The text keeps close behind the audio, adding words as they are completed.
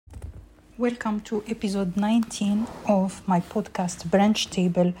Welcome to episode 19 of my podcast Brunch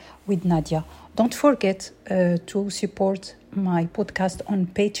Table with Nadia. Don't forget to support my podcast on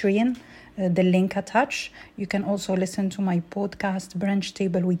Patreon, the link attached. You can also listen to my podcast Brunch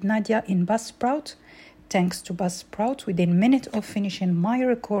Table with Nadia in Buzzsprout. Thanks to Buzzsprout, within minutes of finishing my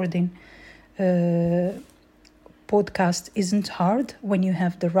recording, podcast isn't hard when you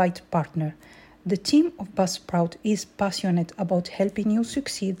have the right partner. The team of Buzzsprout is passionate about helping you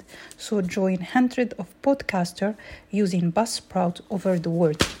succeed, so join hundreds of podcasters using Buzzsprout over the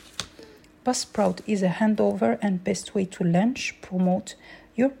world. Buzzsprout is a handover and best way to launch, promote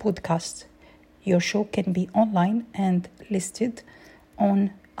your podcast. Your show can be online and listed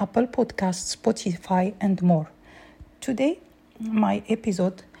on Apple Podcasts, Spotify, and more. Today, my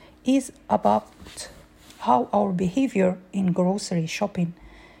episode is about how our behavior in grocery shopping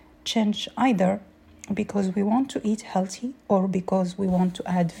change either because we want to eat healthy or because we want to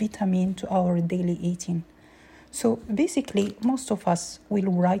add vitamin to our daily eating. So basically, most of us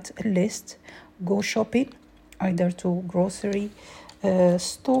will write a list, go shopping, either to grocery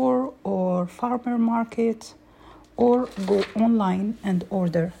store or farmer market, or go online and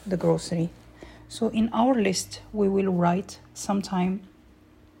order the grocery. So in our list, we will write sometime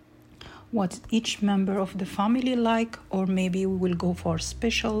what each member of the family like, or maybe we will go for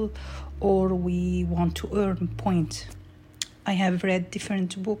special, or we want to earn point. I have read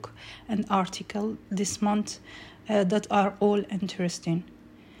different book and article this month that are all interesting.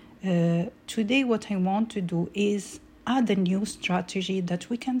 Today what I want to do is add a new strategy that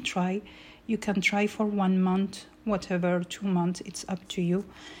we can try. You can try for 1 month, whatever, 2 months, it's up to you,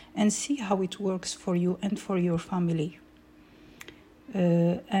 and see how it works for you and for your family.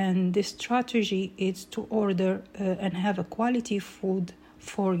 And the strategy is to order and have a quality food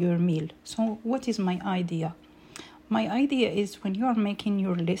for your meal. So what is my idea? My idea is when you are making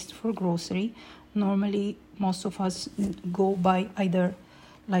your list for grocery, normally most of us go by either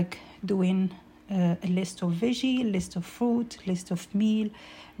like doing a list of veggie, list of fruit, list of meal,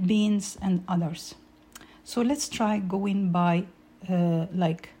 beans and others. So let's try going by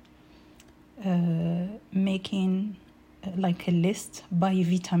making like a list by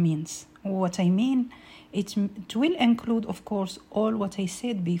vitamins. What I mean, it will include, of course, all what I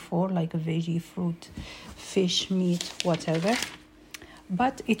said before, like veggie, fruit, fish, meat, whatever.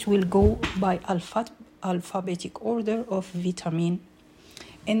 But it will go by alphabetic order of vitamin.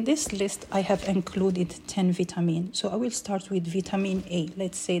 In this list, I have included 10 vitamins. So I will start with vitamin A.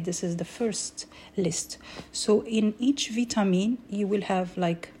 Let's say this is the first list. So in each vitamin, you will have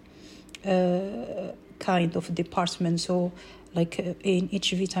like kind of department. So like in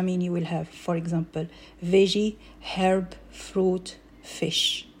each vitamin you will have, for example, veggie, herb, fruit,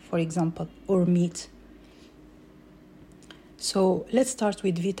 fish, for example, or meat. So let's start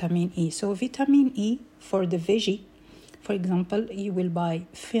with vitamin E. So vitamin E for the veggie, for example, you will buy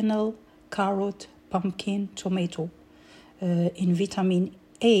fennel, carrot, pumpkin, tomato. In vitamin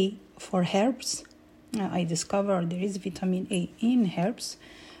A for herbs, I discovered there is vitamin A in herbs.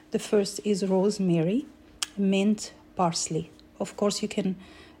 The first is rosemary, mint, parsley. Of course, you can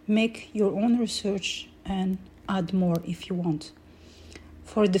make your own research and add more if you want.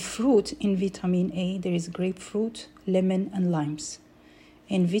 For the fruit in vitamin A, there is grapefruit, lemon, and limes.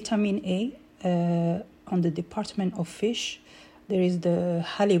 In vitamin A, on the department of fish, there is the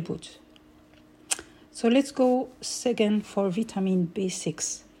halibut. So let's go second for vitamin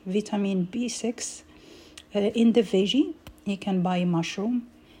B6. Vitamin B6, in the veggie, you can buy mushroom.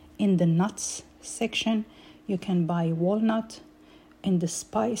 In the nuts section, you can buy walnut. In the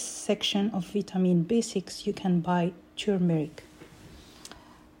spice section of vitamin B6, you can buy turmeric.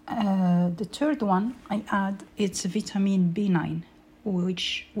 The third one I add, it's vitamin B9,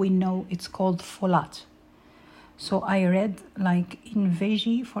 which we know it's called folate. So I read like in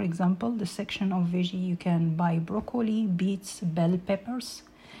veggie, for example, the section of veggie, you can buy broccoli, beets, bell peppers.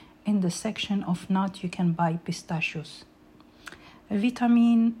 In the section of nut, you can buy pistachios.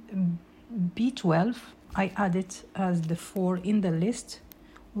 Vitamin B12, I added as the 4 in the list,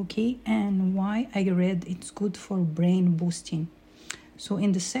 okay, and why I read it's good for brain boosting. So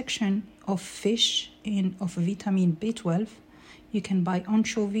in the section of fish of vitamin B12, you can buy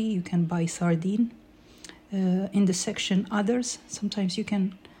anchovy, you can buy sardine. In the section others, sometimes you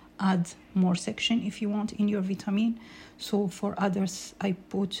can add more section if you want in your vitamin. So for others, I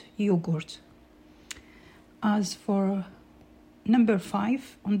put yogurt. As for number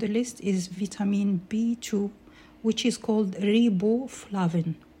 5 on the list is vitamin B2, which is called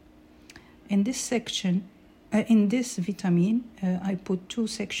riboflavin. In this section, in this vitamin, I put 2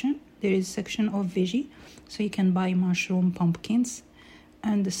 sections. There is section of veggie, so you can buy mushroom, pumpkins,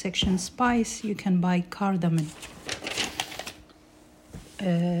 And the section spice, you can buy cardamom.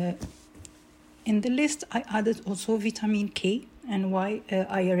 In the list, I added also vitamin K, and why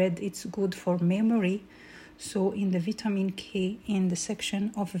I read it's good for memory. So in the vitamin K, in the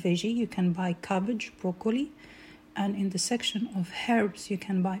section of veggie, you can buy cabbage, broccoli. And in the section of herbs, you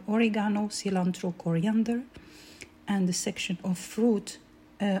can buy oregano, cilantro, coriander. And the section of fruit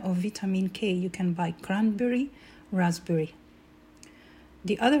of vitamin K, you can buy cranberry, raspberry.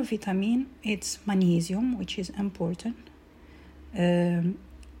 The other vitamin, it's magnesium, which is important.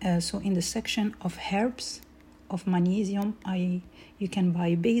 So in the section of herbs of magnesium, you can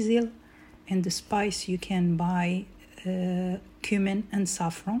buy basil. In the spice, you can buy cumin and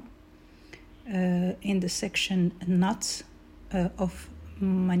saffron. In the section nuts of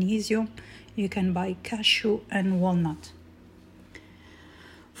magnesium, you can buy cashew and walnut.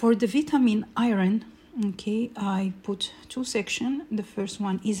 For the vitamin iron, okay, I put two sections. The first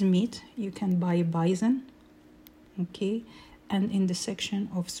one is meat. You can buy bison, okay. And in the section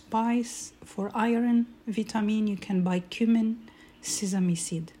of spice for iron vitamin, you can buy cumin, sesame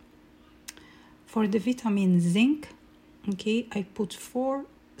seed. For the vitamin zinc, okay, I put 4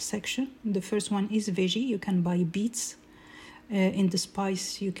 sections. The first one is veggie. You can buy beets. In the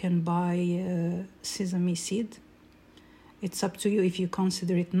spice, you can buy sesame seed. It's up to you. If you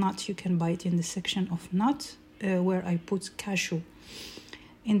consider it nut, you can buy it in the section of nut, where I put cashew.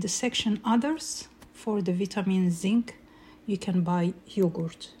 In the section others, for the vitamin zinc, you can buy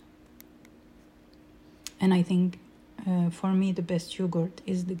yogurt. And I think for me the best yogurt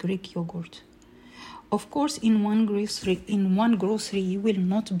is the Greek yogurt. Of course, in one grocery you will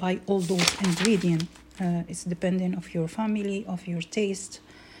not buy all those ingredients. It's dependent of your family, of your taste,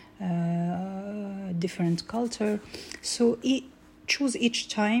 different culture. So choose each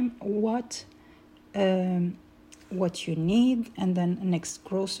time what you need, and then next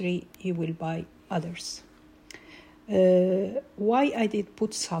grocery you will buy others. Why I did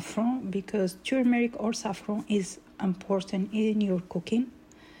put saffron? Because turmeric or saffron is important in your cooking.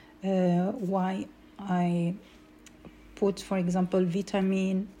 Why I put, for example,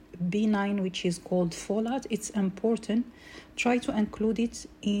 vitamin B9, which is called folate. It's important. Try to include it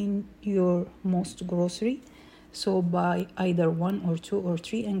in your most grocery. So buy either 1 or 2 or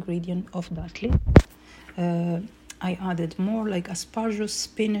 3 ingredients of that list. I added more like asparagus,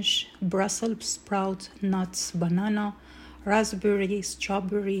 spinach, Brussels sprout, nuts, banana, raspberry,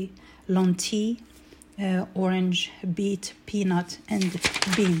 strawberry, lentil, orange, beet, peanut, and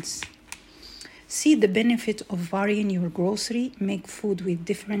beans. See the benefit of varying your grocery, make food with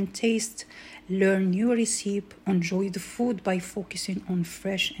different tastes, learn new recipes, enjoy the food by focusing on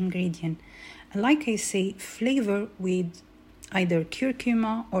fresh ingredients. And like I say, flavor with either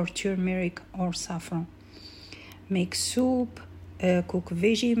curcuma or turmeric or saffron. Make soup, cook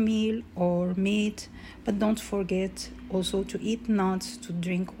veggie meal or meat, but don't forget also to eat nuts, to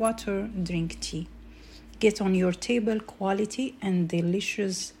drink water, drink tea. Get on your table quality and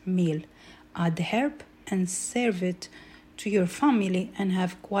delicious meal. Add herb and serve it to your family and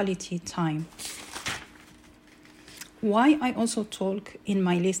have quality time. Why I also talk in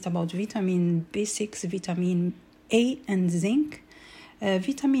my list about vitamin B6, vitamin A and zinc.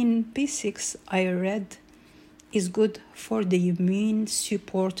 Vitamin B6 I read is good for the immune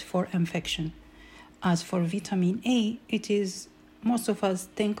support for infection. As for vitamin A, it is, most of us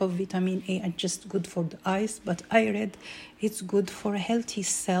think of vitamin A as just good for the eyes, but I read it's good for a healthy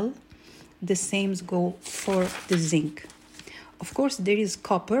cell. The same go for the zinc. Of course, there is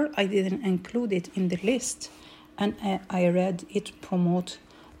copper. I didn't include it in the list, and I read it promote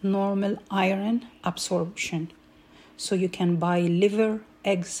normal iron absorption. So you can buy liver,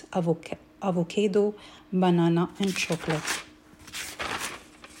 eggs, avocado, banana, and chocolate.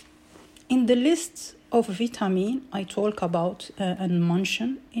 In the list of vitamin I talk about and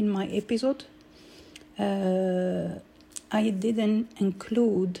mention in my episode, I didn't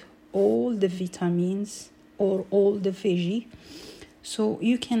include all the vitamins or all the veggie, so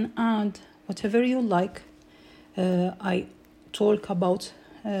you can add whatever you like. I talk about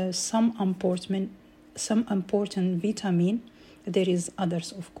some important vitamin. There is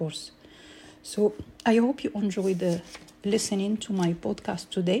others, of course. So I hope you enjoyed listening to my podcast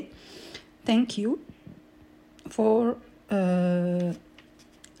today. Thank you for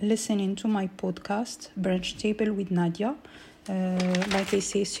listening to my podcast, Brunch Table with Nadia. Like I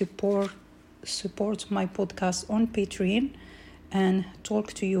say, support my podcast on Patreon, and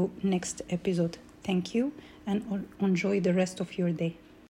talk to you next episode. Thank you, and enjoy the rest of your day.